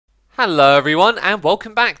Hello everyone and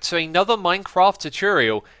welcome back to another Minecraft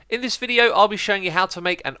tutorial. In this video I'll be showing you how to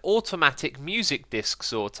make an automatic music disc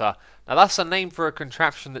sorter. Now that's a name for a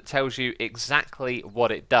contraption that tells you exactly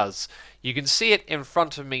what it does. You can see it in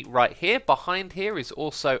front of me right here. Behind here is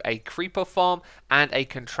also a creeper farm and a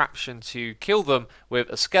contraption to kill them with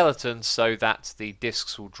a skeleton so that the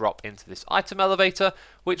discs will drop into this item elevator,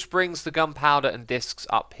 which brings the gunpowder and discs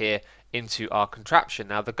up here into our contraption.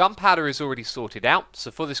 Now the gunpowder is already sorted out,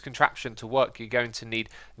 so for this contraption to work you're going to need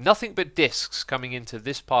nothing but discs coming into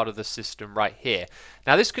this part of the system right here.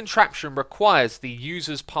 Now this contraption requires the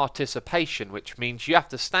user's participation, which means you have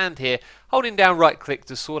to stand here holding down right click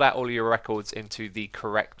to sort out all your records into the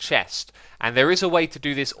correct chest. And there is a way to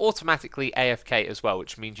do this automatically AFK as well,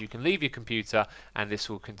 which means you can leave your computer and this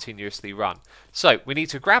will continuously run. So we need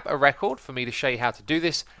to grab a record for me to show you how to do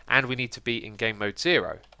this, and we need to be in game mode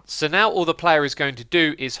 0. So now all the player is going to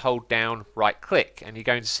do is hold down right click, and you're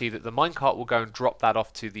going to see that the minecart will go and drop that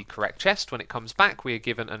off to the correct chest. When it comes back we are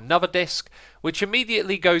given another disc which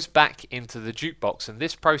immediately goes back into the jukebox, and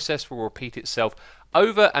this process will repeat itself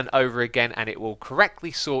over and over again, and it will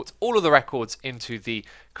correctly sort all of the records into the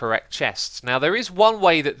correct chests. Now there is one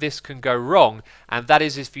way that this can go wrong, and that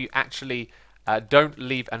is if you actually don't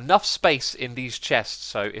leave enough space in these chests.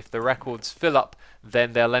 So if the records fill up,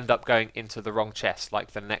 then they'll end up going into the wrong chest,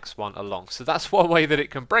 like the next one along. So that's one way that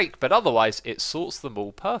it can break, but otherwise it sorts them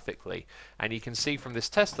all perfectly. And you can see from this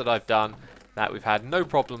test that I've done that we've had no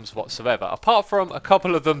problems whatsoever, apart from a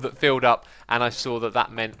couple of them that filled up, and I saw that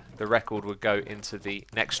that meant the record would go into the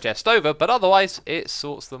next chest over, but otherwise it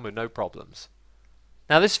sorts them with no problems.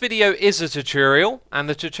 Now this video is a tutorial, and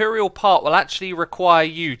the tutorial part will actually require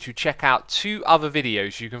you to check out two other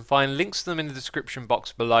videos. You can find links to them in the description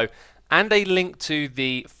box below, and a link to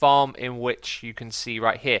the farm in which you can see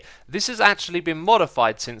right here. This has actually been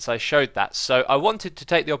modified since I showed that, so I wanted to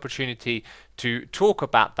take the opportunity to talk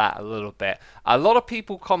about that a little bit. A lot of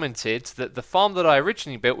people commented that the farm that I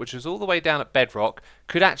originally built, which was all the way down at bedrock,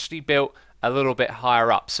 could actually build a little bit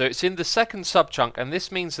higher up. So it's in the second sub-chunk, and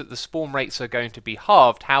this means that the spawn rates are going to be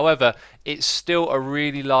halved. However, it's still a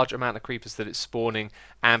really large amount of creepers that it's spawning,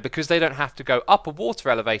 and because they don't have to go up a water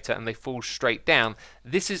elevator and they fall straight down,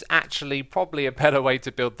 this is actually probably a better way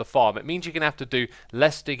to build the farm. It means you're going to have to do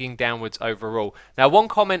less digging downwards overall. Now one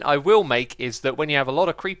comment I will make is that when you have a lot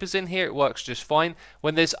of creepers in here it works just fine.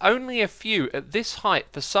 When there's only a few at this height,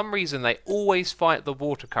 for some reason they always fight the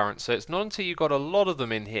water current, so it's not until you've got a lot of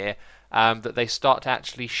them in here that they start to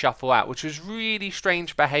actually shuffle out, which was really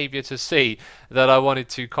strange behavior to see that I wanted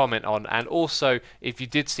to comment on. And also, if you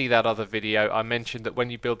did see that other video, I mentioned that when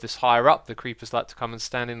you build this higher up, the creepers like to come and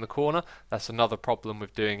stand in the corner. That's another problem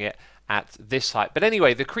with doing it at this height. But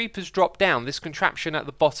anyway, the creepers drop down. This contraption at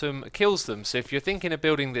the bottom kills them. So if you're thinking of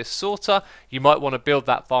building this sorter, you might want to build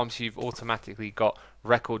that farm so you've automatically got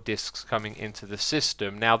record discs coming into the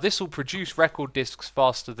system. Now this will produce record discs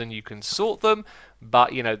faster than you can sort them,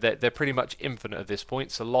 but you know they're pretty much infinite at this point,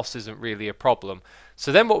 so loss isn't really a problem.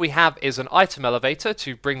 So then what we have is an item elevator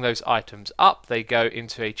to bring those items up. They go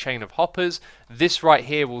into a chain of hoppers. This right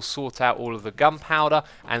here will sort out all of the gunpowder,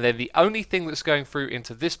 and then the only thing that's going through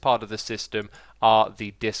into this part of the system are the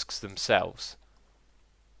discs themselves.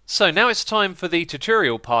 So now it's time for the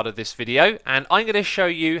tutorial part of this video, and I'm going to show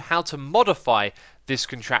you how to modify this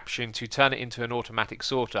contraption to turn it into an automatic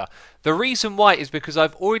sorter. The reason why is because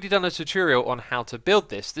I've already done a tutorial on how to build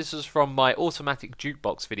this. This is from my automatic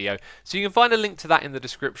jukebox video, so you can find a link to that in the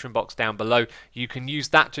description box down below. You can use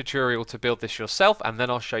that tutorial to build this yourself, and then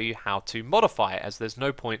I'll show you how to modify it, as there's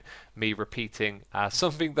no point me repeating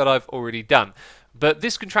something that I've already done. But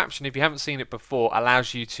this contraption, if you haven't seen it before,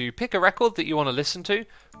 allows you to pick a record that you want to listen to,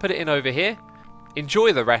 put it in over here,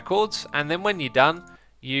 enjoy the records, and then when you're done,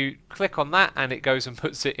 you click on that and it goes and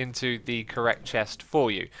puts it into the correct chest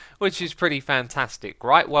for you, which is pretty fantastic,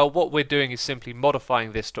 right? Well, what we're doing is simply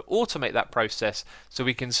modifying this to automate that process so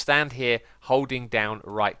we can stand here holding down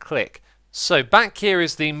right click. So back here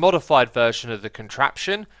is the modified version of the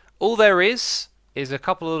contraption. All there is a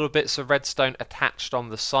couple of little bits of redstone attached on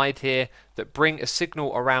the side here that bring a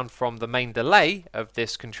signal around from the main delay of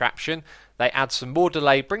this contraption. They add some more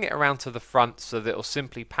delay, bring it around to the front so that it will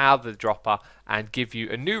simply power the dropper and give you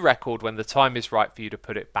a new record when the time is right for you to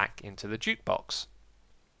put it back into the jukebox.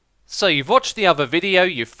 So you've watched the other video,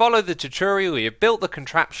 you've followed the tutorial, you've built the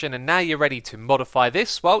contraption, and now you're ready to modify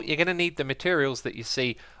this. Well, you're going to need the materials that you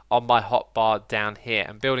see on my hotbar down here,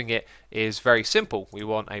 and building it is very simple. We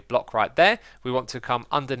want a block right there. We want to come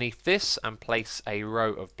underneath this and place a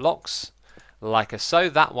row of blocks like so.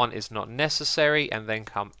 That one is not necessary, and then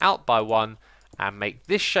come out by one and make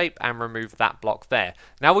this shape and remove that block there.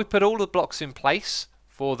 Now we put all the blocks in place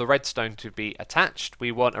for the redstone to be attached.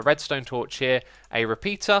 We want a redstone torch here, a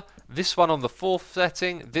repeater, this one on the 4th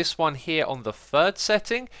setting, this one here on the 3rd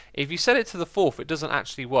setting. If you set it to the 4th, it doesn't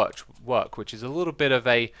actually work, which is a little bit of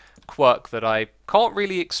a quirk that I can't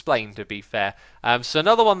really explain, to be fair. So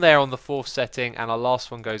another one there on the 4th setting, and our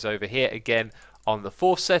last one goes over here again on the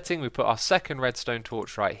 4th setting. We put our second redstone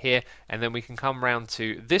torch right here, and then we can come round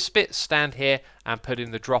to this bit, stand here and put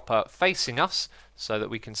in the dropper facing us so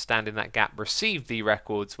that we can stand in that gap, receive the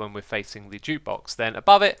records when we're facing the jukebox. Then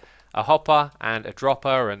above it, a hopper and a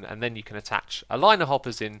dropper, and then you can attach a line of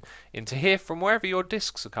hoppers into here from wherever your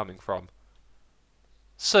discs are coming from.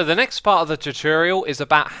 So the next part of the tutorial is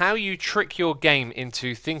about how you trick your game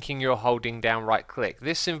into thinking you're holding down right click.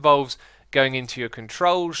 This involves going into your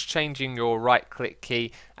controls, changing your right click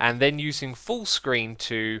key, and then using full screen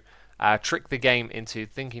to trick the game into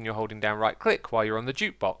thinking you're holding down right click while you're on the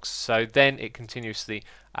jukebox. So then it continuously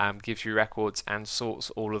gives you records and sorts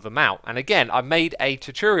all of them out. And again, I made a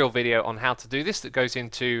tutorial video on how to do this that goes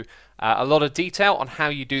into a lot of detail on how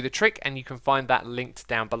you do the trick, and you can find that linked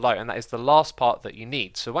down below, and that is the last part that you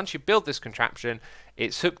need. So once you build this contraption,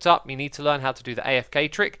 it's hooked up, you need to learn how to do the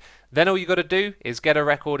AFK trick. Then all you got to do is get a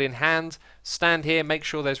record in hand, stand here, make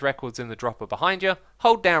sure there's records in the dropper behind you,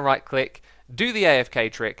 hold down right click, do the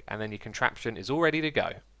AFK trick, and then your contraption is all ready to go.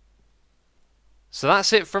 So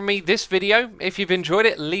that's it from me this video. If you've enjoyed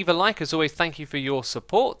it, leave a like. As always, thank you for your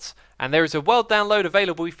support. And there is a world download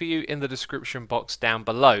available for you in the description box down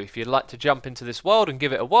below. If you'd like to jump into this world and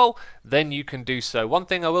give it a whirl, then you can do so. One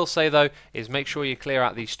thing I will say though is make sure you clear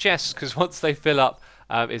out these chests, because once they fill up,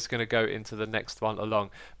 it's going to go into the next one along.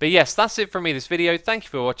 But yes, that's it from me this video. Thank you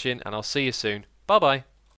for watching, and I'll see you soon. Bye bye.